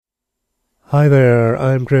Hi there,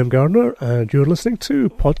 I'm Graham Gardner, and you're listening to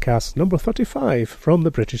podcast number 35 from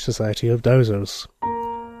the British Society of Dowsers.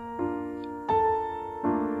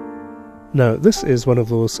 Now, this is one of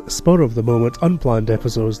those spur-of-the-moment, unplanned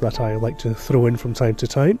episodes that I like to throw in from time to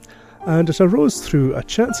time, and it arose through a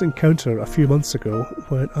chance encounter a few months ago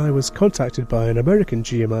when I was contacted by an American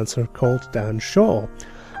geomancer called Dan Shaw.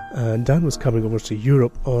 And Dan was coming over to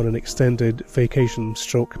Europe on an extended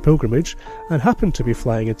vacation/pilgrimage and happened to be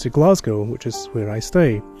flying into Glasgow, which is where I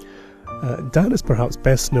stay. Dan is perhaps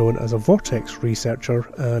best known as a vortex researcher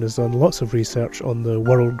and has done lots of research on the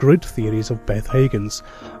world grid theories of Beth Hagen's.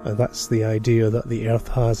 And that's the idea that the Earth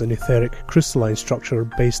has an etheric crystalline structure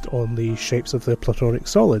based on the shapes of the Platonic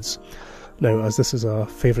solids. Now, as this is a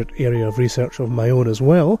favourite area of research of my own as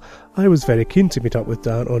well, I was very keen to meet up with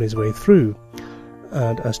Dan on his way through.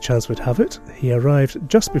 And as chance would have it, he arrived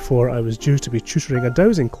just before I was due to be tutoring a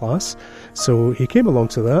dowsing class, so he came along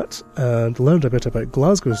to that and learned a bit about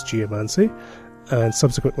Glasgow's geomancy, and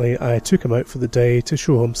subsequently I took him out for the day to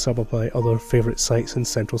show him some of my other favourite sites in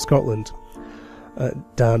central Scotland.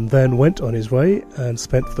 Dan then went on his way and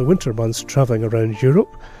spent the winter months travelling around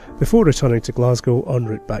Europe before returning to Glasgow en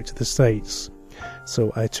route back to the States.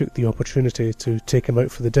 So I took the opportunity to take him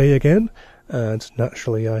out for the day again, and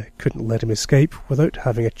naturally I couldn't let him escape without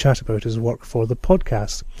having a chat about his work for the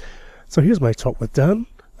podcast. So here's my talk with Dan.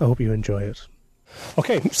 I hope you enjoy it.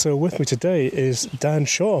 Okay, so with me today is Dan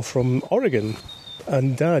Shaw from Oregon.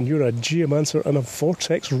 And Dan, you're a geomancer and a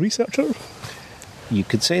vortex researcher? You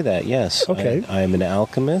could say that, yes. Okay. I'm an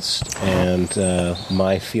alchemist, and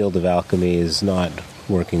my field of alchemy is not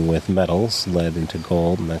working with metals, lead into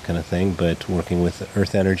gold and that kind of thing, but working with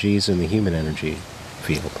earth energies and the human energy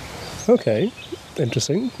field. Okay,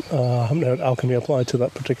 interesting. I haven't heard alchemy applied to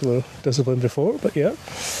that particular discipline before, but yeah.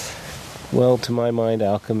 Well, to my mind,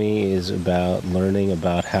 alchemy is about learning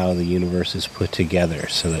about how the universe is put together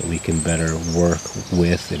so that we can better work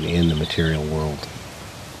with and in the material world.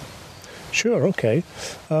 Sure, okay.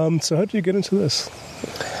 So how did you get into this?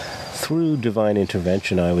 Through divine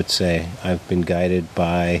intervention, I would say. I've been guided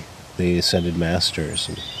by the Ascended Masters.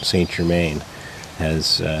 Saint Germain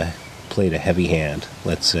has played a heavy hand,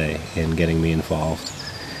 let's say, in getting me involved.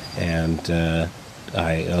 And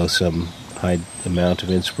I owe some high amount of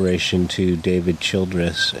inspiration to David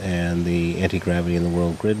Childress and the Anti-Gravity in the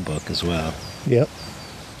World Grid book as well. Yep.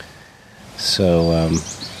 So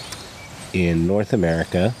in North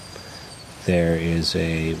America, there is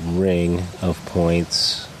a ring of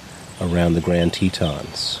points around the Grand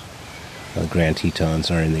Tetons. The Grand Tetons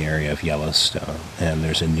are in the area of Yellowstone, and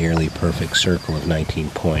there's a nearly perfect circle of 19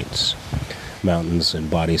 points. Mountains and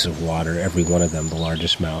bodies of water, every one of them the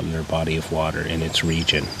largest mountain or body of water in its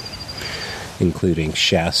region, including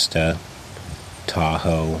Shasta,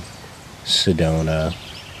 Tahoe, Sedona,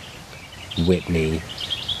 Whitney,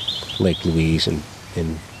 Lake Louise in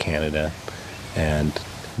Canada, and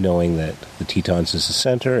knowing that the Tetons is the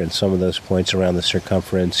center and some of those points around the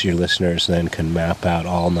circumference, your listeners then can map out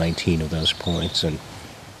all 19 of those points. And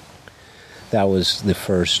that was the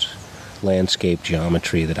first landscape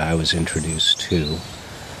geometry that I was introduced to.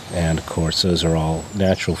 And of course, those are all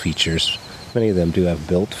natural features. Many of them do have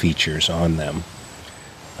built features on them.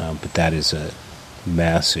 But that is a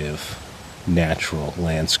massive natural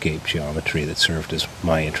landscape geometry that served as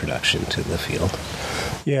my introduction to the field.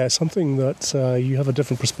 Yeah, something that you have a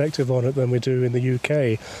different perspective on it than we do in the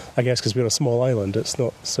UK, I guess, because we're a small island. It's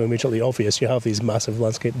not so immediately obvious. You have these massive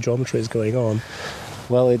landscape geometries going on.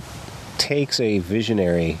 Well, it takes a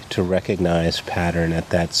visionary to recognize pattern at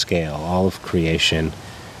that scale. All of creation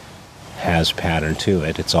has pattern to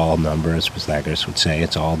it. It's all numbers, Pythagoras would say.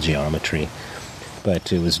 It's all geometry.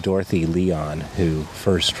 But it was Dorothy Leon who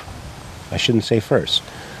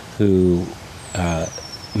who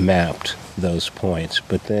mapped those points.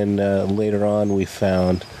 But then later on we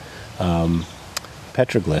found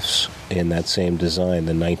petroglyphs in that same design,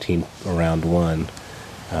 the 19 around 1,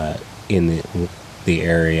 in the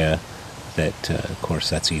area that, of course,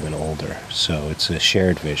 that's even older. So it's a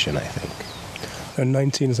shared vision, I think. And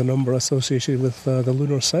 19 is a number associated with the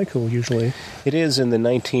lunar cycle, usually. It is, and the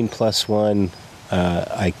 19 plus 1,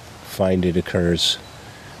 I find it occurs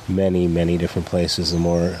many, many different places. The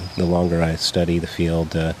longer I study the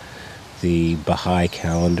field, the Baha'i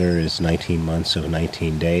calendar is 19 months of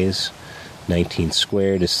 19 days. 19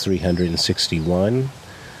 squared is 361.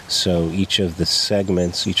 So each of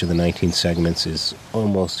the 19 segments is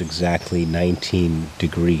almost exactly 19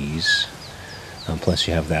 degrees. Plus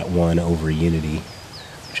you have that 1 over unity,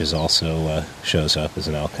 which is also shows up as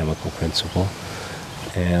an alchemical principle.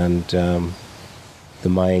 And the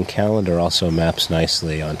Mayan calendar also maps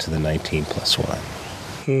nicely onto the 19 plus 1.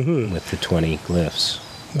 with the 20 glyphs.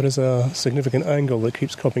 There is a significant angle that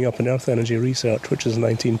keeps cropping up in Earth energy research, which is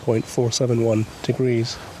 19.471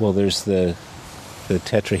 degrees. Well, there's the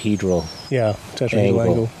tetrahedral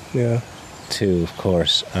angle. Yeah. Too, of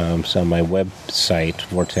course. So on my website,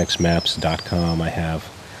 vortexmaps.com, I have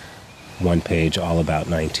one page all about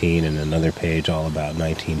 19 and another page all about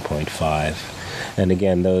 19.5. And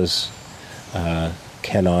again, those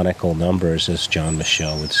canonical numbers, as John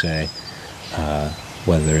Michel would say,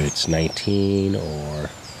 whether it's 19 or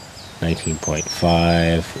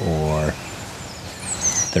 19.5 or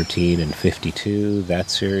 13 and 52, that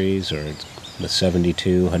series, or the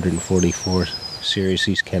 72, 144 series,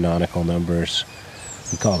 these canonical numbers,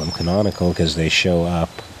 we call them canonical because they show up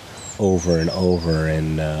over and over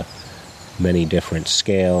in many different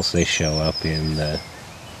scales. They show up in the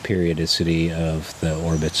periodicity of the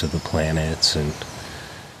orbits of the planets and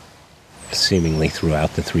seemingly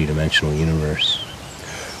throughout the three-dimensional universe.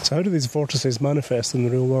 So how do these vortices manifest in the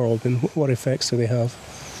real world, and what effects do they have?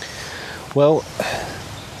 Well,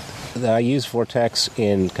 I use vortex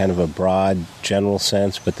in kind of a broad, general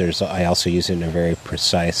sense, but I also use it in a very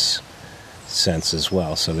precise sense as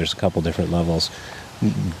well. So there's a couple different levels.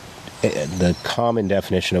 The common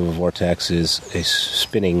definition of a vortex is a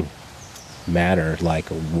spinning matter like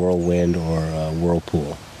a whirlwind or a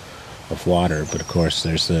whirlpool of water. But of course,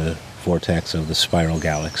 there's the vortex of the spiral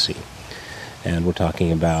galaxy. And we're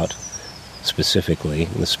talking about specifically,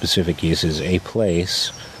 the specific use is a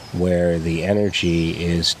place where the energy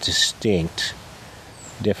is distinct,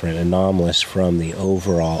 different, anomalous from the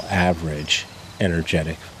overall average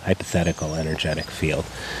hypothetical energetic field.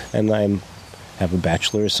 And I have a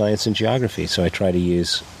Bachelor of Science in Geography, so I try to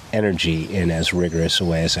use energy in as rigorous a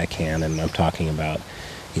way as I can, and I'm talking about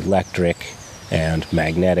electric and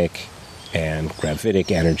magnetic and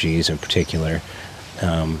gravitic energies in particular.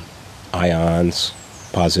 Ions,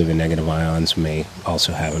 positive and negative ions, may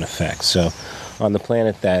also have an effect. So on the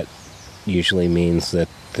planet, that usually means that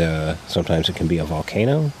sometimes it can be a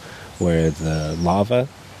volcano where the lava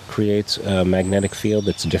creates a magnetic field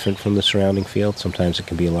that's different from the surrounding field. Sometimes it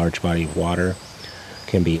can be a large body of water. It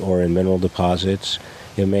can be ore and mineral deposits.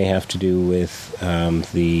 It may have to do with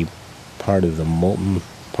the part of the molten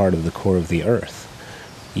part of the core of the Earth.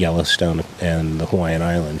 Yellowstone and the Hawaiian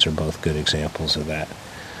Islands are both good examples of that.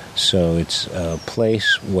 So it's a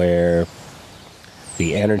place where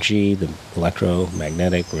the energy, the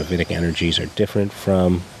electromagnetic, gravitic energies are different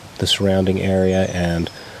from the surrounding area, and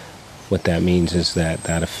what that means is that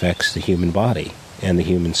affects the human body and the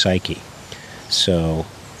human psyche. So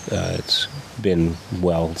it's been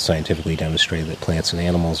well scientifically demonstrated that plants and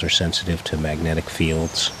animals are sensitive to magnetic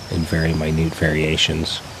fields in very minute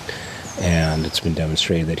variations. And it's been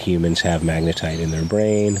demonstrated that humans have magnetite in their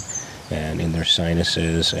brain and in their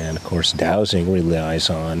sinuses, and of course dowsing relies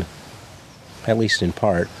on, at least in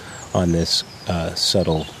part, on this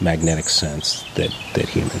subtle magnetic sense that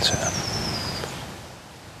humans have.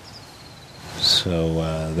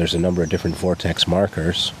 So there's a number of different vortex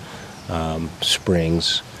markers.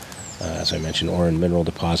 Springs, as I mentioned, ore and mineral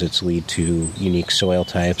deposits lead to unique soil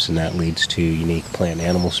types, and that leads to unique plant and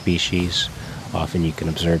animal species. Often you can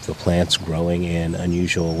observe the plants growing in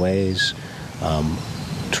unusual ways.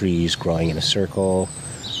 Trees growing in a circle,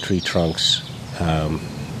 tree trunks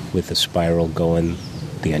with a spiral going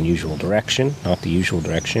the unusual direction, not the usual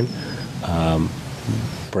direction.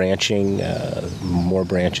 Branching, more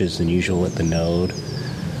branches than usual at the node.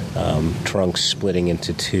 Trunks splitting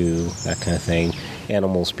into two, that kind of thing.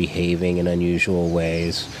 Animals behaving in unusual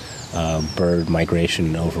ways. Bird migration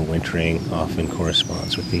and overwintering often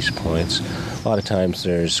corresponds with these points. A lot of times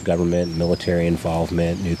there's government, military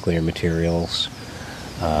involvement, nuclear materials.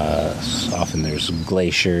 Often there's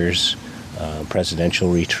glaciers,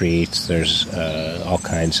 presidential retreats. There's all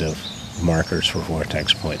kinds of markers for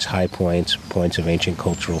vortex points, high points, points of ancient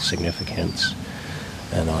cultural significance,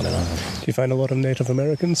 and on and on. Do you find a lot of Native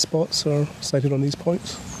American spots are sighted on these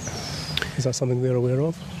points? Is that something they're aware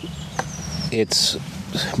of? It's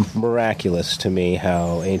miraculous to me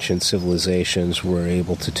how ancient civilizations were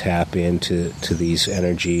able to tap into these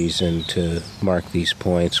energies and to mark these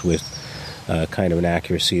points with kind of an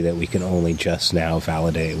accuracy that we can only just now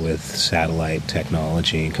validate with satellite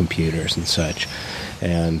technology and computers and such.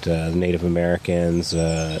 And Native Americans,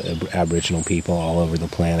 Aboriginal people all over the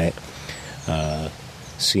planet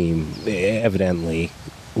evidently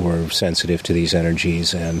were sensitive to these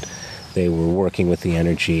energies, and they were working with the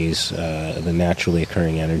energies, the naturally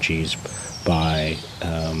occurring energies, by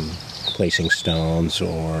placing stones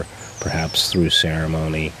or perhaps through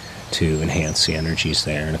ceremony to enhance the energies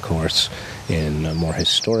there. And of course, in more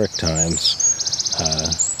historic times,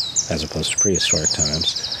 as opposed to prehistoric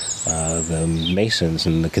times. The masons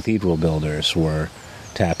and the cathedral builders were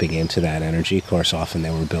tapping into that energy. Of course, often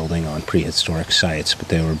they were building on prehistoric sites, but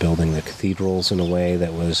they were building the cathedrals in a way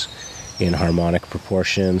that was in harmonic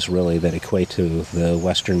proportions, really, that equate to the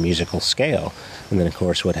Western musical scale. And then, of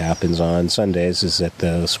course, what happens on Sundays is that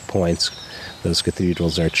those points, those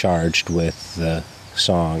cathedrals are charged with the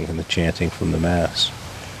song and the chanting from the Mass.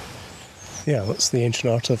 Yeah, that's the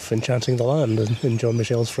ancient art of enchanting the land, in John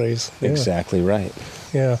Michel's phrase. Yeah. Exactly right.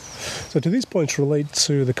 Yeah. So do these points relate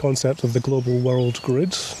to the concept of the global world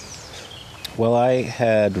grid? Well, I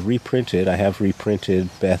have reprinted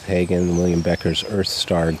Beth Hagen and William Becker's Earth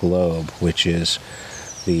Star Globe, which is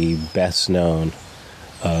the best known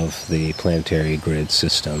of the planetary grid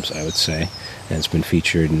systems, I would say. And it's been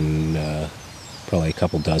featured in probably a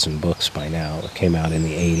couple dozen books by now. It came out in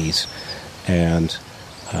the 80s. And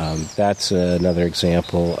that's another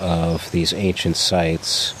example of these ancient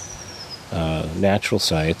sites, natural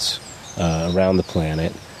sites around the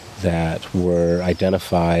planet that were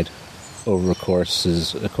identified over the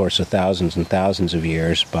course of thousands and thousands of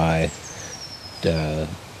years by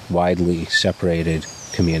widely separated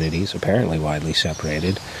communities, apparently widely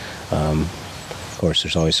separated. Of course,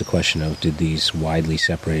 there's always the question of, did these widely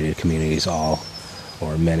separated communities all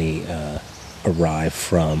or many arrive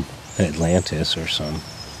from Atlantis or some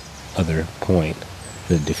other point,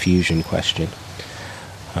 the diffusion question.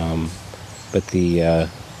 But the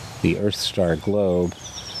Earth Star Globe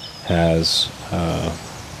has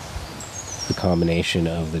the combination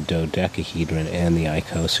of the dodecahedron and the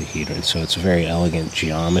icosahedron, so it's a very elegant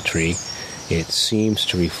geometry. It seems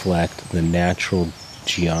to reflect the natural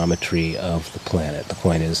geometry of the planet. The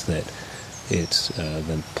point is that it's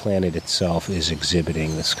the planet itself is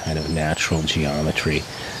exhibiting this kind of natural geometry,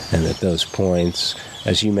 and that those points,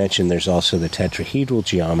 as you mentioned, there's also the tetrahedral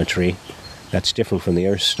geometry. That's different from the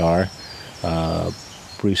Earth star.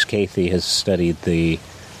 Bruce Cathey has studied the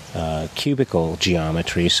cubical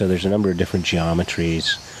geometry, so there's a number of different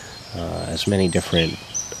geometries, as many different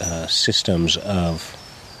systems of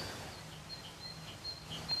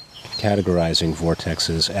categorizing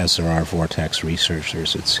vortexes as there are vortex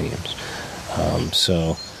researchers, it seems.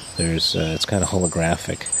 So there's it's kind of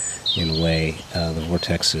holographic in a way. The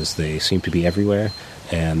vortexes, they seem to be everywhere,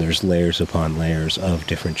 and there's layers upon layers of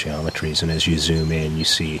different geometries, and as you zoom in, you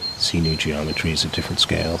see new geometries at different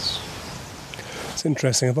scales. It's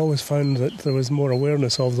interesting. I've always found that there was more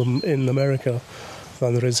awareness of them in America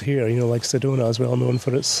than there is here. Like Sedona is well known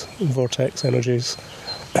for its vortex energies,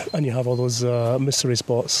 and you have all those mystery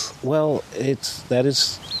spots. Well, that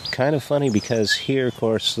is kind of funny, because here, of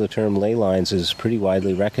course, the term ley lines is pretty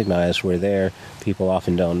widely recognized, where there, people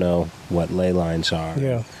often don't know what ley lines are.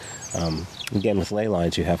 Yeah. Again, with ley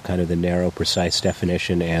lines, you have kind of the narrow, precise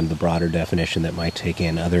definition and the broader definition that might take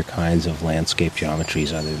in other kinds of landscape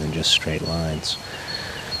geometries other than just straight lines.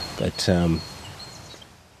 But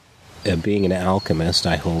being an alchemist,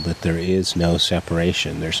 I hold that there is no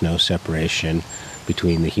separation. There's no separation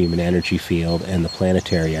between the human energy field and the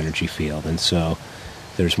planetary energy field. And so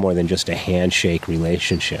there's more than just a handshake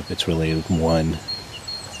relationship. It's really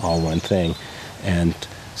all one thing. And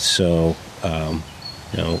so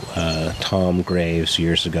Tom Graves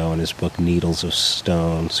years ago in his book Needles of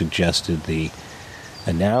Stone suggested the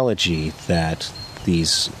analogy that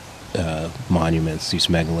these monuments, these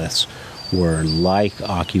megaliths, were like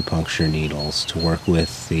acupuncture needles to work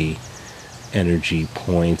with the energy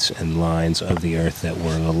points and lines of the earth that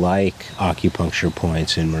were like acupuncture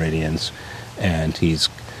points in meridians. And he's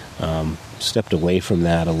stepped away from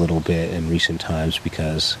that a little bit in recent times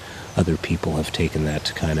because other people have taken that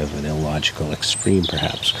to kind of an illogical extreme,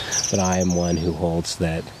 perhaps. But I am one who holds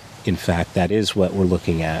that, in fact, that is what we're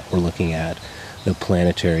looking at. We're looking at the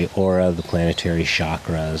planetary aura, the planetary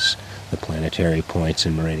chakras, the planetary points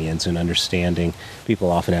and meridians, and understanding. People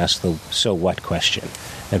often ask the so what question.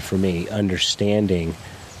 And for me, understanding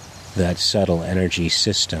that subtle energy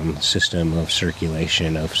system of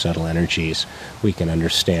circulation of subtle energies, we can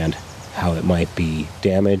understand how it might be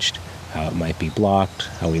damaged, how it might be blocked,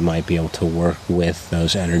 how we might be able to work with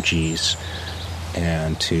those energies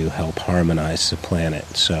and to help harmonize the planet.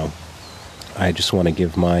 So I just want to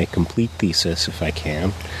give my complete thesis, if I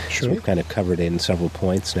can. Sure. So we've kind of covered it in several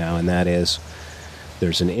points now, and that is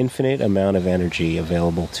there's an infinite amount of energy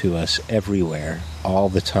available to us everywhere, all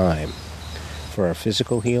the time, for our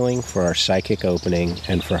physical healing, for our psychic opening,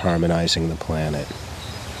 and for harmonizing the planet.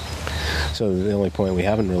 So the only point we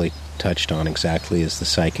haven't really touched on exactly is the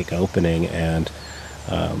psychic opening, and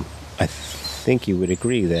I think you would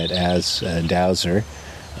agree that as a dowser,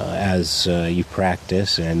 as you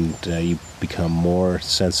practice and you become more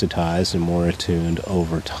sensitized and more attuned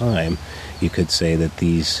over time, you could say that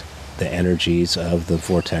the energies of the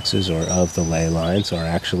vortexes or of the ley lines are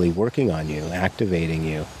actually working on you, activating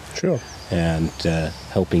you. Sure. And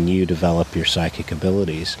helping you develop your psychic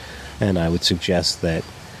abilities. And I would suggest that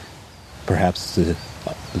perhaps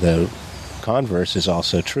the converse is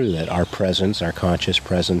also true, that our presence, our conscious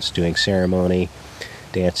presence, doing ceremony,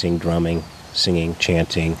 dancing, drumming, singing,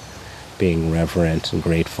 chanting, being reverent and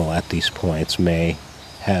grateful at these points may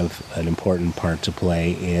have an important part to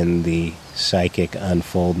play in the psychic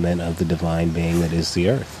unfoldment of the divine being that is the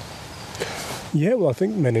earth. Yeah, well, I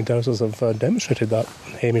think many dowsers have demonstrated that.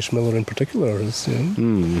 Hamish Miller in particular is, you know.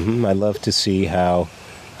 Mm-hmm. I love to see how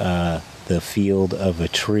the field of a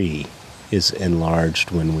tree is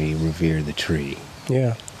enlarged when we revere the tree.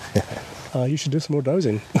 Yeah. You should do some more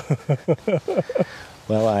dowsing.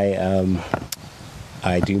 Well,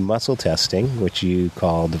 I do muscle testing, which you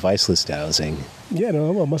call deviceless dowsing. Yeah,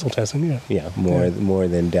 no, well, muscle testing, yeah. Yeah, more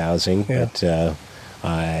than dowsing, Yeah. but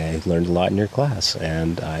I learned a lot in your class,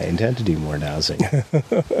 and I intend to do more dowsing.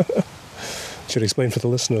 Should explain for the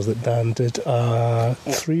listeners that Dan did a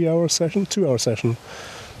 2-hour session,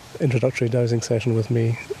 introductory dowsing session with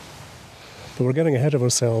me. But we're getting ahead of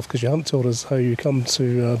ourselves because you haven't told us how you come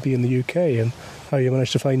to be in the UK and how you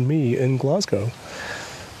managed to find me in Glasgow.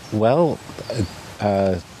 Well,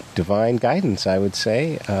 divine guidance, I would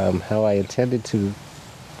say. How I intended to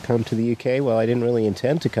come to the UK. Well, I didn't really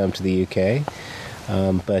intend to come to the UK,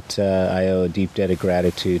 but I owe a deep debt of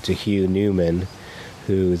gratitude to Hugh Newman,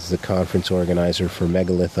 who is the conference organizer for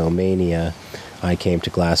Megalithomania. I came to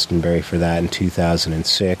Glastonbury for that in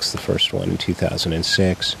 2006, the first one in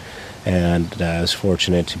 2006, and I was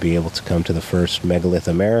fortunate to be able to come to the first Megalith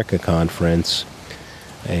America conference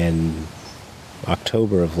in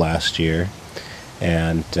October of last year,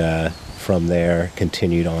 and from there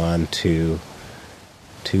continued on to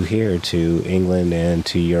here, to England and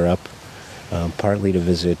to Europe, partly to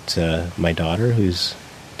visit my daughter who's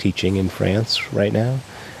teaching in France right now,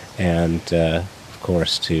 and of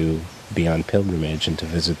course to be on pilgrimage and to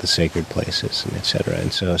visit the sacred places and etc.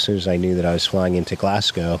 And so as soon as I knew that I was flying into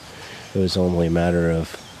Glasgow, it was only a matter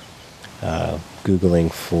of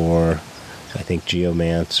Googling for, I think,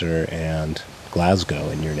 geomancer and Glasgow,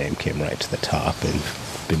 and your name came right to the top, and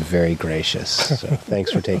been very gracious. So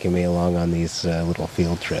thanks for taking me along on these little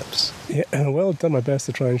field trips. Yeah, well, I've done my best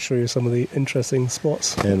to try and show you some of the interesting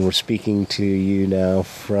spots. And we're speaking to you now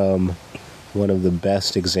from one of the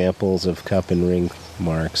best examples of cup and ring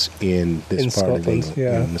marks in this part of England,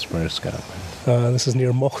 in this part of Scotland. This is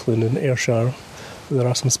near Mauchline in Ayrshire. There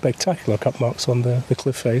are some spectacular cup marks on the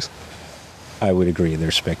cliff face. I would agree,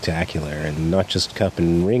 they're spectacular, and not just cup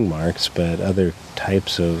and ring marks, but other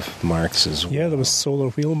types of marks as well. Yeah, there was solar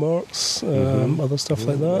wheel marks, other stuff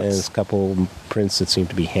like that. And there's a couple prints that seem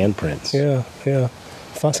to be handprints. Yeah,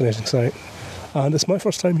 fascinating sight. And it's my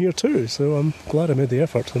first time here too, so I'm glad I made the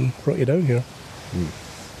effort and brought you down here.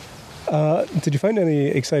 Did you find any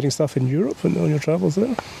exciting stuff in Europe on your travels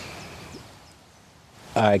there?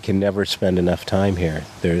 I can never spend enough time here.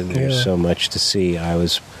 There's so much to see. I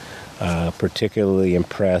was particularly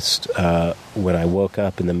impressed when I woke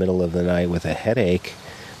up in the middle of the night with a headache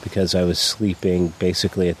because I was sleeping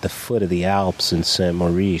basically at the foot of the Alps in Saint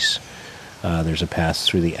Maurice. There's a pass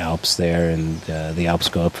through the Alps there, and the Alps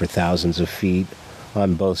go up for thousands of feet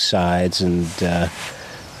on both sides, and the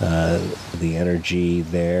energy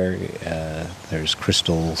there, there's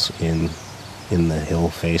crystals in the hill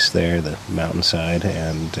face there, the mountainside,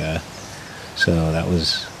 and so that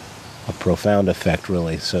was a profound effect,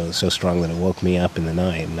 really, so strong that it woke me up in the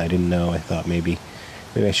night, and I didn't know. I thought maybe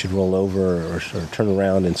I should roll over or turn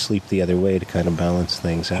around and sleep the other way to kind of balance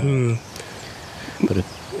things out. But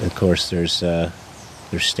of course, there's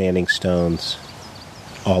standing stones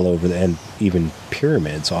all over, and even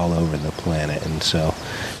pyramids all over the planet, and so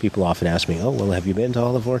people often ask me, "Oh, well, have you been to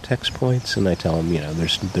all the vortex points?" And I tell them,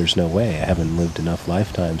 there's no way. I haven't lived enough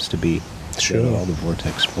lifetimes to be sure at all the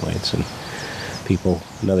vortex points. And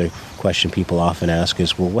another question people often ask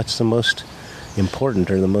is, well, what's the most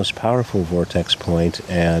important or the most powerful vortex point?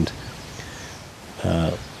 And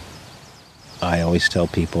I always tell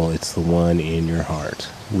people it's the one in your heart.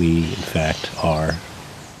 We, in fact, are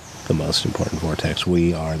the most important vortex.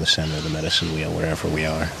 We are the center of the medicine wheel wherever we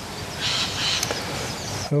are.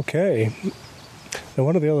 Okay. Now,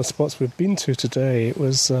 one of the other spots we've been to today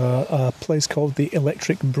was a place called the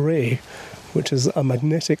Electric Bray, which is a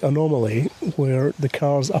magnetic anomaly where the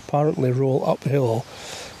cars apparently roll uphill.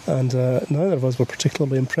 And neither of us were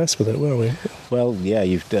particularly impressed with it, were we? Well, yeah,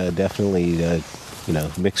 you've definitely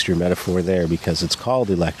mixture metaphor there because it's called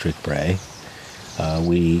electric bray.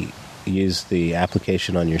 We used the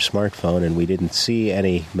application on your smartphone, and we didn't see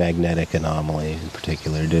any magnetic anomaly in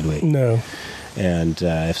particular, did we? No. And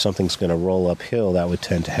if something's going to roll uphill, that would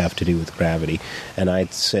tend to have to do with gravity. And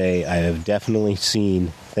I'd say I have definitely seen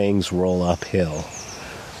things roll uphill.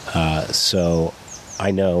 So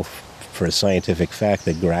I know for a scientific fact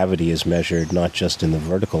that gravity is measured not just in the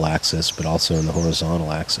vertical axis, but also in the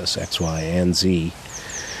horizontal axis, X, Y, and Z.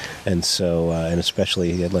 And so, and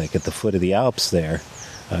especially like at the foot of the Alps there,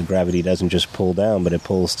 gravity doesn't just pull down, but it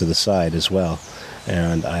pulls to the side as well.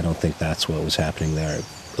 And I don't think that's what was happening there.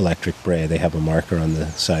 Electric bray, they have a marker on the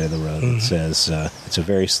side of the road that says it's a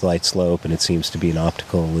very slight slope and it seems to be an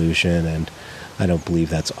optical illusion, and I don't believe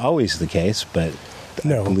that's always the case, but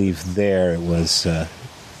no. I believe there it was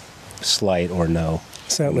slight or no.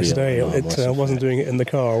 Certainly today it wasn't doing it in the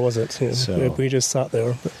car, was it? So we just sat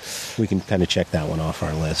there. We can kind of check that one off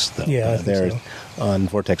our list, though. Yeah, I think so. On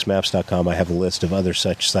vortexmaps.com, I have a list of other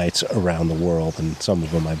such sites around the world, and some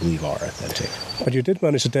of them I believe are authentic. But you did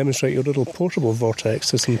manage to demonstrate your little portable vortex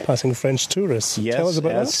to some passing French tourists. Yes, tell us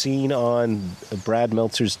about as that. seen on Brad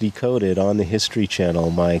Meltzer's Decoded on the History Channel.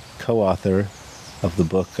 My co-author of the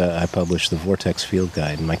book I published, The Vortex Field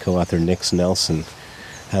Guide, and my co-author Nix Nelson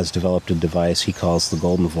has developed a device he calls the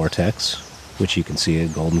Golden Vortex, which you can see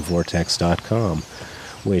at goldenvortex.com,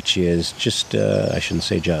 which is just, I shouldn't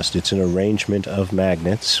say just, it's an arrangement of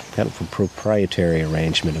magnets, kind of a proprietary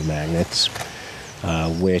arrangement of magnets,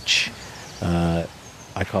 which I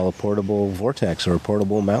call a portable vortex or a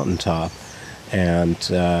portable mountaintop. And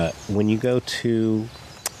when you go to,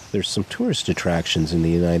 there's some tourist attractions in the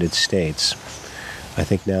United States. I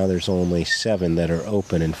think now there's only 7 that are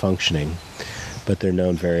open and functioning, but they're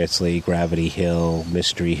known variously: Gravity Hill,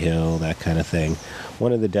 Mystery Hill, that kind of thing.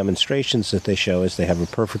 One of the demonstrations that they show is they have a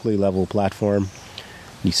perfectly level platform.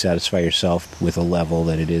 You satisfy yourself with a level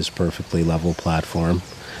that it is perfectly level platform.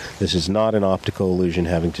 This is not an optical illusion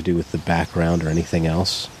having to do with the background or anything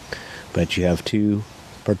else, but you have 2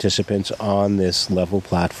 participants on this level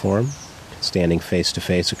platform, standing face to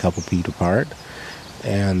face a couple feet apart,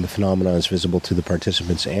 and the phenomenon is visible to the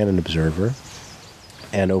participants and an observer.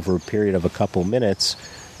 And over a period of a couple minutes,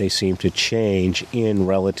 they seem to change in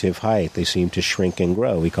relative height. They seem to shrink and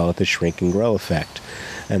grow. We call it the shrink and grow effect.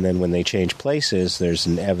 And then when they change places, there's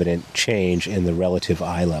an evident change in the relative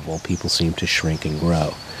eye level. People seem to shrink and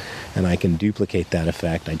grow. And I can duplicate that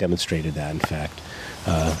effect. I demonstrated that, in fact,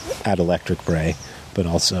 at Electric Bray, but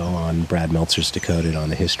also on Brad Meltzer's Decoded on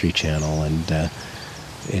the History Channel. And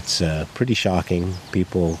it's pretty shocking.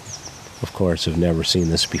 People, of course, have never seen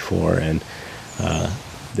this before, and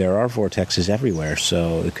there are vortexes everywhere,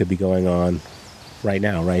 so it could be going on right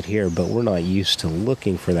now, right here, but we're not used to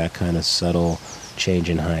looking for that kind of subtle change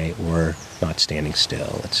in height or not standing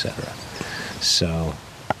still, etc. So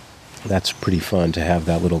that's pretty fun to have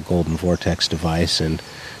that little golden vortex device, and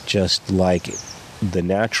just like the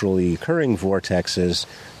naturally occurring vortexes,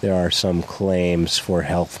 there are some claims for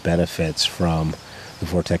health benefits from the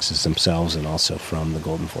vortexes themselves and also from the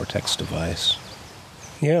golden vortex device.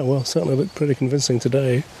 Yeah, well, certainly looked pretty convincing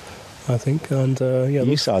today, I think. And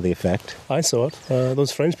you saw the effect. I saw it.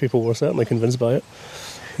 Those French people were certainly convinced by it.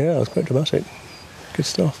 Yeah, it was quite dramatic. Good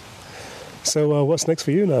stuff. So what's next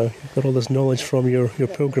for you now? You've got all this knowledge from your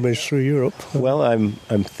pilgrimage through Europe. Well, I'm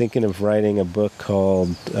thinking of writing a book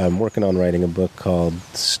called, I'm working on writing a book called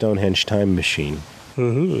Stonehenge Time Machine.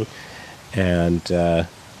 Mm-hmm. And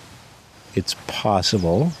it's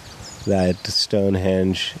possible that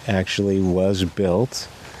Stonehenge actually was built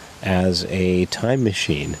as a time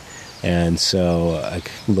machine. And so I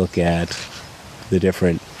can look at the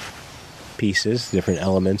different pieces, different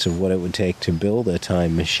elements of what it would take to build a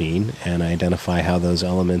time machine, and identify how those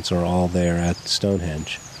elements are all there at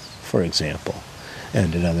Stonehenge, for example,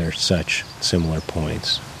 and at other such similar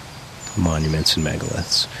points, monuments and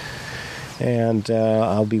megaliths. And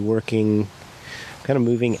I'll be working, kind of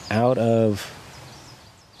moving out of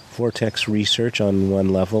vortex research on one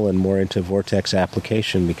level and more into vortex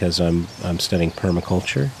application, because I'm studying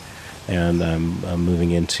permaculture, and I'm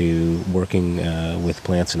moving into working with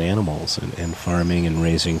plants and animals and farming and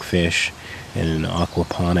raising fish in an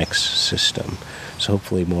aquaponics system. So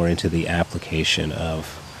hopefully more into the application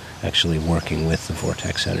of actually working with the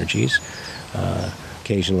vortex energies.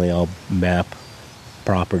 Occasionally I'll map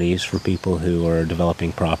properties for people who are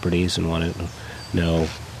developing properties and want to know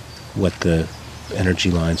what the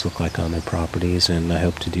energy lines look like on their properties, and I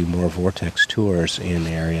hope to do more vortex tours in the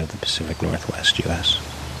area of the Pacific Northwest U.S.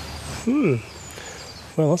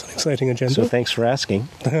 Well, that's an exciting agenda. So thanks for asking.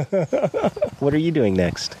 What are you doing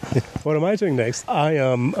next? What am I doing next? I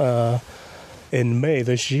am in May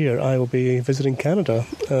this year, I will be visiting Canada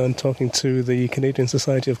and talking to the Canadian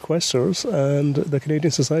Society of Questers and the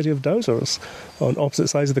Canadian Society of Dowsers on opposite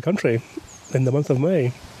sides of the country in the month of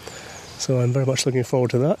May. So I'm very much looking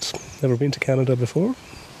forward to that. Never been to Canada before.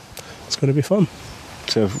 It's going to be fun.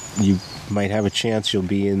 So you might have a chance, you'll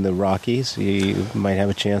be in the Rockies, you might have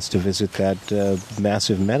a chance to visit that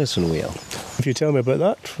massive medicine wheel. If you tell me about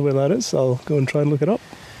that, where that is, I'll go and try and look it up.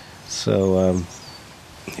 So,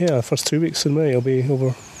 first 2 weeks in May, I'll be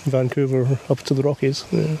over Vancouver up to the Rockies.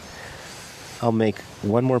 Yeah. I'll make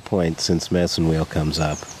one more point since medicine wheel comes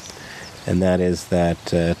up, and that is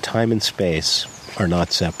that time and space are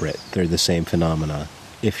not separate. They're the same phenomena.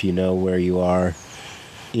 If you know where you are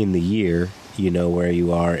in the year, you know where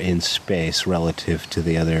you are in space relative to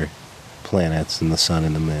the other planets and the sun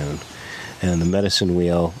and the moon. And the medicine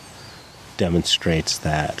wheel demonstrates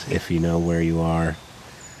that. If you know where you are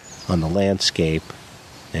on the landscape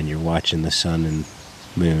and you're watching the sun and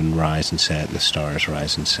moon rise and set and the stars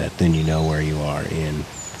rise and set, then you know where you are in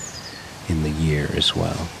the year as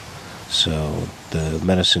well. So the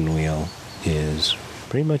medicine wheel is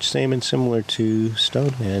pretty much same and similar to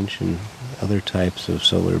Stonehenge and other types of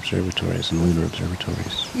solar observatories and lunar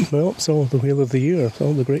observatories. Well, it's all the wheel of the year. It's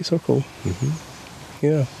all the Great Circle. Mm-hmm.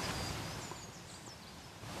 Yeah.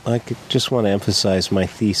 I just want to emphasize my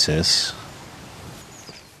thesis,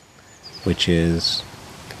 which is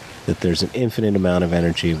that there's an infinite amount of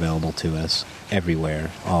energy available to us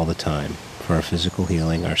everywhere, all the time, for our physical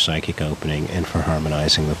healing, our psychic opening, and for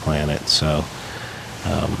harmonizing the planet. So,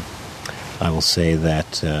 I will say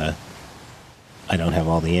that I don't have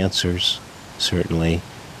all the answers, certainly.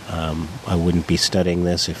 I wouldn't be studying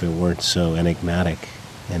this if it weren't so enigmatic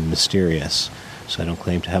and mysterious. So I don't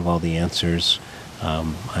claim to have all the answers.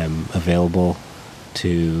 I'm available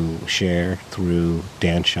to share through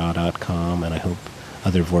danshaw.com, and I hope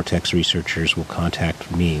other Vortex researchers will contact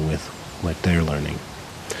me with what they're learning.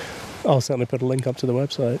 I'll certainly put a link up to the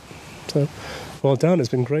website. So, well, Dan, it's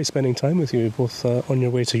been great spending time with you, both on your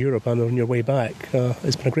way to Europe and on your way back.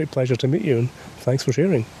 It's been a great pleasure to meet you, and thanks for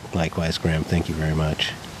sharing. Likewise, Graham. Thank you very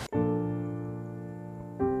much.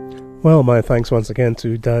 Well, my thanks once again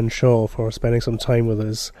to Dan Shaw for spending some time with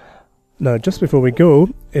us. Now, just before we go,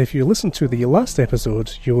 if you listened to the last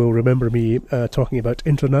episode, you will remember me talking about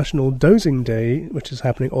International Dowsing Day, which is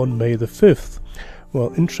happening on May the 5th.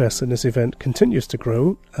 Well, interest in this event continues to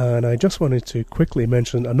grow, and I just wanted to quickly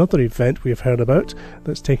mention another event we have heard about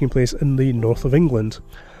that's taking place in the north of England.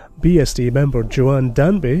 BSD member Joanne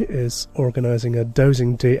Danby is organising a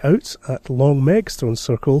dowsing day out at Long Megstone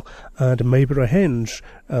Circle and Mayborough Henge,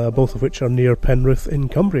 both of which are near Penrith in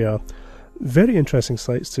Cumbria. Very interesting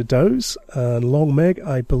sites to dowse, and Long Meg,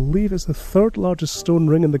 I believe, is the third largest stone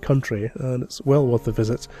ring in the country, and it's well worth the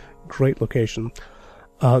visit. Great location.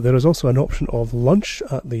 There is also an option of lunch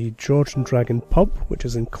at the George and Dragon pub, which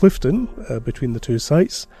is in Clifton, between the two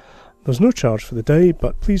sites. There's no charge for the day,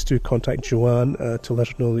 but please do contact Joanne to let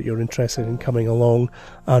her know that you're interested in coming along,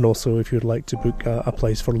 and also if you'd like to book a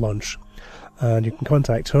place for lunch. And you can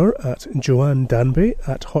contact her at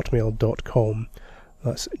joannedanby@hotmail.com.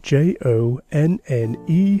 That's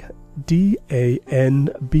JONNEDANBY,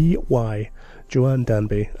 Joanne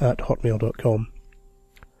Danby @hotmail.com.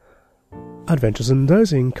 Adventures in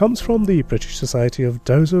Dowsing comes from the British Society of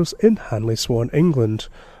Dowsers in Hanley Swan, England.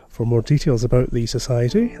 For more details about the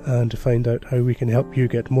Society and to find out how we can help you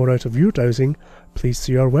get more out of your dowsing, please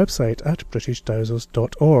see our website at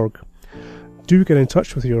britishDowsers.org. Do get in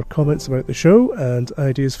touch with your comments about the show and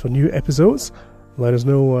ideas for new episodes. Let us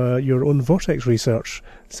know your own Vortex research.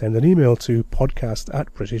 Send an email to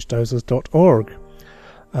podcast@britishDowsers.org.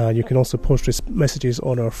 You can also post messages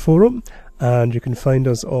on our forum, and you can find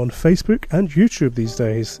us on Facebook and YouTube these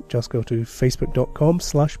days. Just go to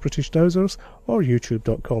facebook.com/BritishDowsers or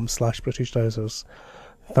youtube.com/BritishDowsers.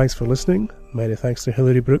 Thanks for listening. Many thanks to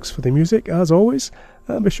Hilary Brooks for the music, as always,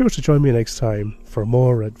 and be sure to join me next time for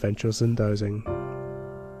more Adventures in Dowsing.